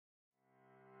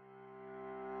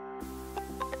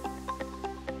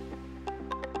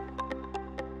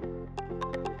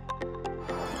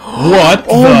What?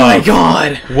 Oh my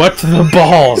god! What the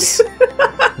balls?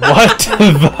 What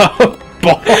the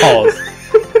balls?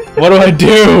 What do I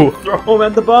do? Throw him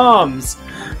at the bombs.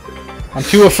 I'm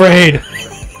too afraid.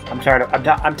 I'm tired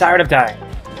of dying.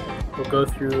 We'll go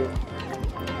through.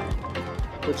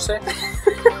 What'd you say?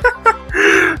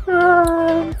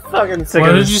 I'm fucking sick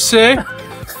What of did this. you say?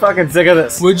 Fucking sick of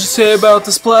this. What'd you say about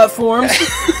this platform?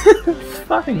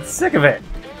 Fucking sick of it.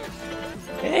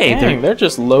 Hey, Dang, they're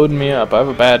just loading me up. I have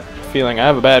a bad feeling. I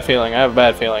have a bad feeling. I have a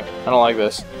bad feeling. I don't like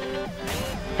this.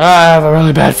 I have a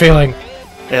really bad feeling.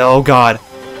 oh god.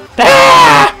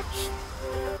 Ah!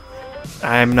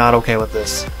 I'm not okay with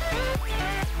this.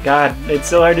 God, it's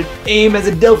so hard to aim as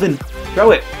a dolphin.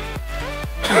 Throw it.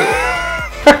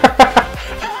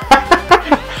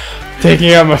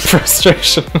 Taking out my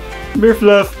frustration. Mere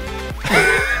fluff.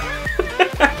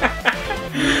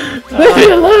 Leave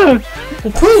me alone.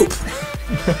 Poop.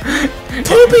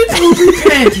 Poopy poopy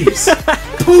panties.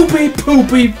 Poopy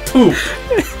poopy poop.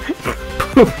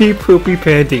 Poopy poopy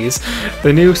panties.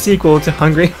 The new sequel to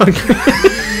Hungry Hungry.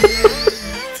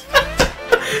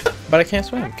 But I can't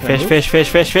swim. Can I move? Fish.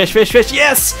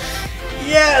 Yes!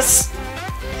 Yes!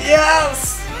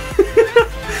 Yes!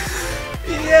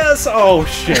 Yes! Oh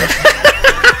shit.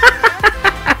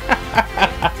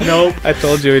 Nope. I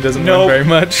told you he doesn't Nope. win very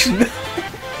much.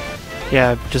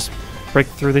 Yeah, just break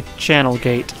through the channel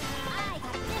gate.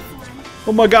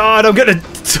 Oh my god, I'm gonna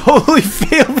totally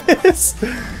fail this!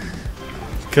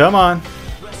 Come on.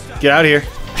 Get out of here.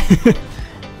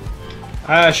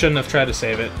 I shouldn't have tried to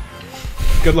save it.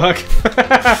 Good luck.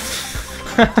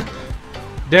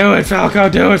 Do it, Falco!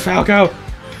 Do it, Falco!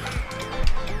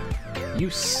 You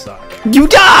suck. You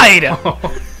died!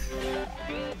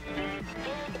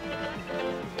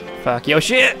 Fuck your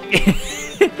shit!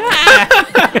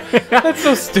 That's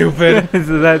so stupid.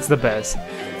 That's the best.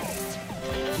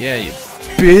 Yeah, you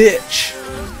bitch.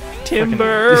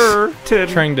 Timber!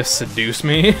 Trying to seduce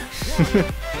me.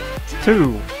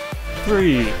 2,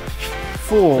 3,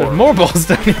 4. There's more balls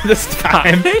down here this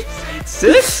time.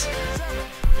 6?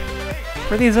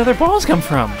 Where these other balls come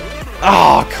from?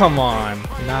 Oh, come on.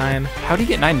 9. How do you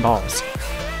get 9 balls?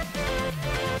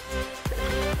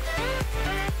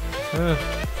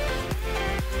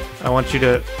 I want you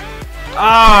to.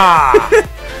 Ah!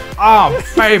 Oh,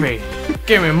 baby.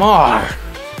 Give me more.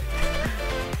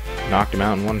 Knocked him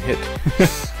out in one hit.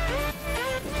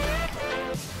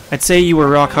 I'd say you were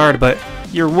rock hard, but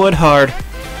you're wood hard.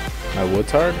 My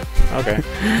wood's hard? Okay.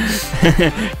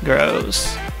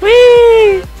 Gross.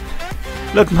 Whee!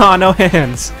 Look, Ma, no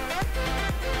hands.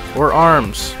 Or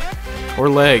arms. Or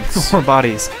legs. Or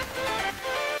bodies.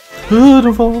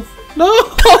 Beautiful. No!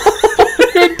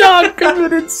 Your dog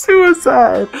committed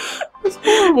suicide. That's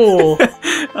horrible.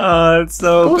 It's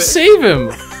so. Go save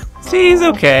him. He's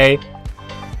okay.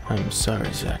 I'm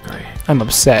sorry, Zachary. I'm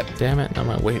upset. Damn it, now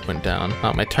my weight went down.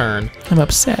 Not my turn. I'm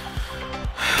upset.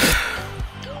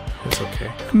 It's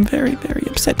okay. I'm very, very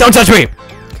upset. Don't touch me!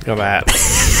 Go back.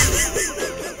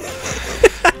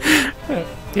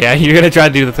 Yeah, you're gonna try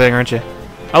to do the thing, aren't you?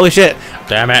 Holy shit.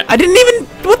 Damn it. I didn't even.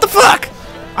 What the fuck?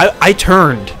 I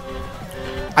turned.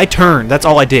 I turned. That's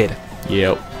all I did.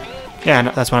 Yep. Yeah,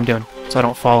 no, that's what I'm doing. So I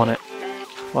don't fall in it.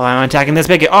 While I'm attacking this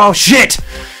big. Oh shit!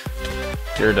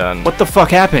 You're done. What the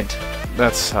fuck happened?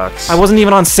 That sucks. I wasn't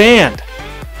even on sand.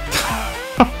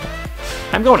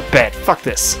 I'm going to bed. Fuck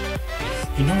this.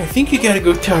 You know, I think you gotta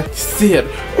go talk to Sid.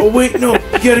 Oh wait, no, you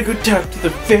gotta go talk to the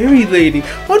fairy lady.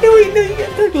 Oh no, wait, no, you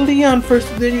gotta talk to Leon first,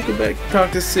 and then you go back and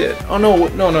talk to Sid. Oh no,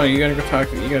 no, you gotta go talk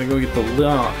to, you gotta go get the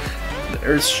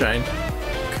Earthshine.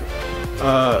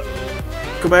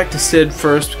 Go back to Sid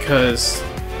first because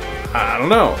I don't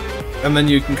know, and then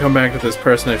you can come back to this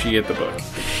person if you get the book.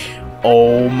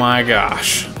 Oh my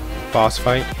gosh! Boss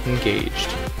fight engaged.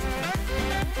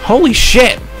 Holy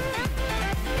shit!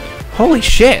 Holy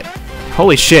shit!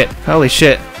 Holy shit! Holy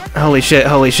shit! Holy shit!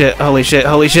 Holy shit! Holy shit!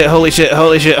 Holy shit! Holy shit!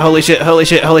 Holy shit! Holy shit! Holy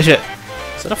shit! Holy shit!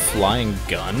 Is that a flying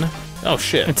gun? Oh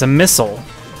shit. It's a missile.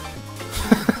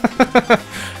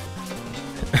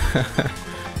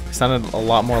 It sounded a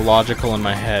lot more logical in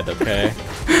my head, okay?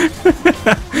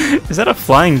 Is that a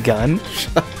flying gun?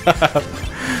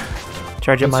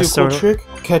 Charge up my sword. Trick?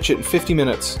 Catch it in 50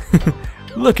 minutes.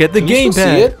 Look at the Can you still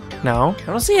gamepad. see it? No, I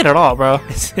don't see it at all, bro.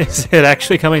 Is it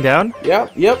actually coming down?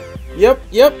 Yep. Where'd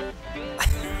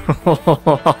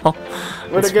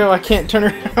it go? I can't turn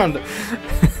around.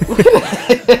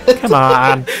 Come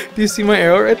on. Do you see my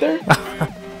arrow right there?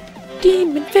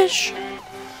 Demon fish.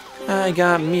 I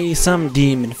got me some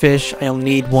demon fish. I'll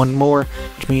need one more,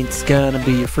 which means it's gonna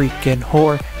be a freaking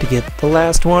whore to get the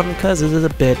last one, cause it's a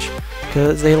bitch.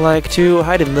 Cause they like to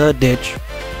hide in the ditch.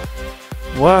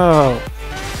 Whoa.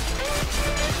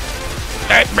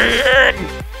 Let me in!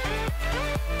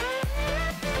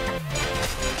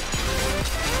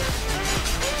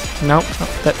 Nope,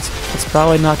 that's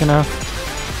probably not gonna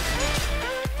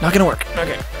work.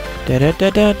 Okay. Da da da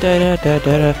da da da da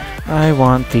da. I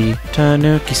want the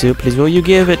tanuki soup. Please, will you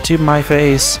give it to my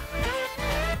face?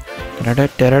 Da da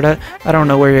da da da. I don't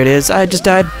know where it is. I just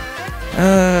died.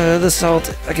 The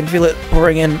salt. I can feel it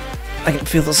pouring in. I can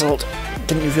feel the salt.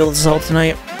 Can you feel the salt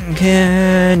tonight?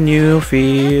 Can you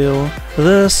feel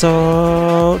the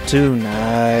salt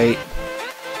tonight?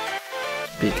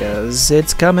 Because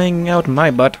it's coming out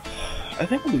my butt. I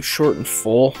think we'll do short and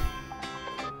full.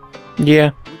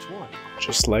 Yeah.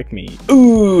 Just like me.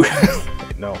 Ooh!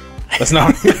 No. That's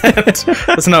not what I meant.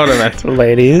 That's not what I meant.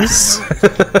 Ladies.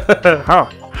 Oh,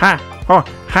 ha, oh,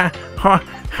 ha, oh,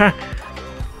 ha.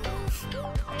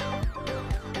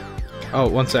 Oh,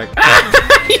 1 sec.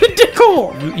 You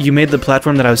dickhole! You made the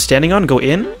platform that I was standing on go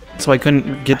in, so I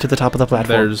couldn't get to the top of the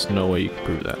platform. There's no way you can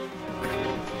prove that.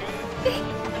 Big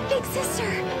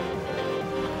sister.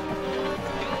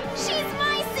 She's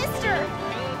my sister.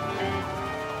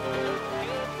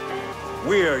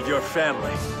 We're your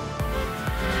family.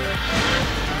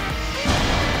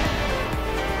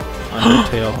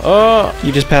 Undertale. Oh!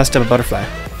 You just passed up a butterfly.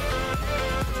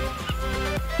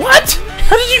 What?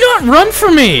 How did you not run for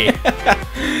me?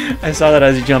 I saw that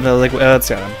as you jumped. I was like, well, that's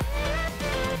got him.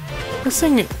 This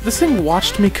thing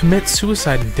watched me commit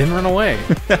suicide and didn't run away.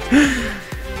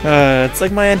 It's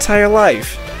like my entire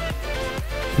life.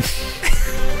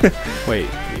 Wait.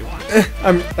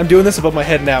 I'm doing this above my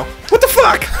head now. What the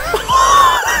fuck?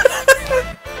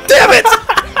 Damn it!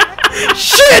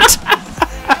 Shit!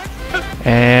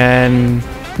 And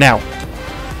now.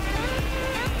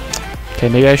 Okay,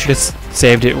 maybe I should have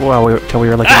saved it till we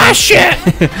were like. Ah, shit!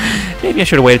 Maybe I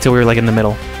should have waited till we were like in the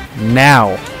middle.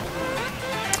 Now.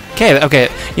 Okay.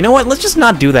 You know what? Let's just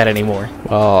not do that anymore.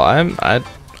 Well, I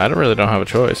really don't have a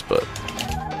choice, but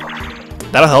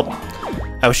That'll help.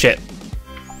 Oh shit.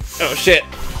 Oh shit.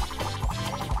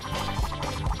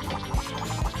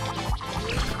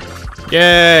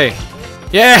 yay!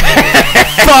 Yeah!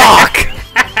 Fuck!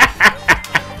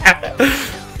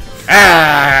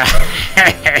 Ah!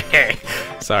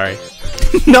 Sorry.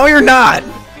 No, you're not.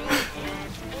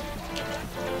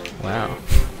 Wow.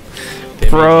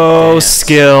 Pro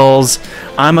skills.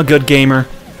 I'm a good gamer.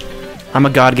 I'm a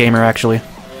god gamer, actually.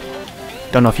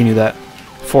 Don't know if you knew that.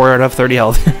 4 out of 30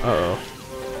 health. Uh-oh.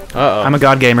 Uh-oh. I'm a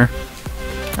god gamer.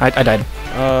 I died.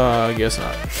 I guess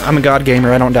not. I'm a god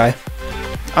gamer. I don't die.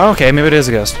 Oh, okay, maybe it is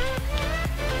a ghost.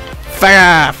 Fuck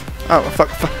off! Oh, fuck!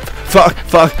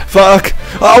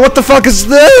 Oh, what the fuck is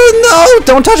this? No!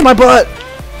 Don't touch my butt!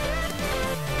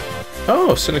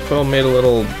 Oh, Cynical made a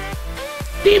little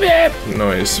D-bag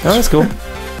noise. Oh, that's cool.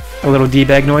 A little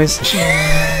D-bag noise.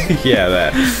 Yeah,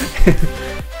 that.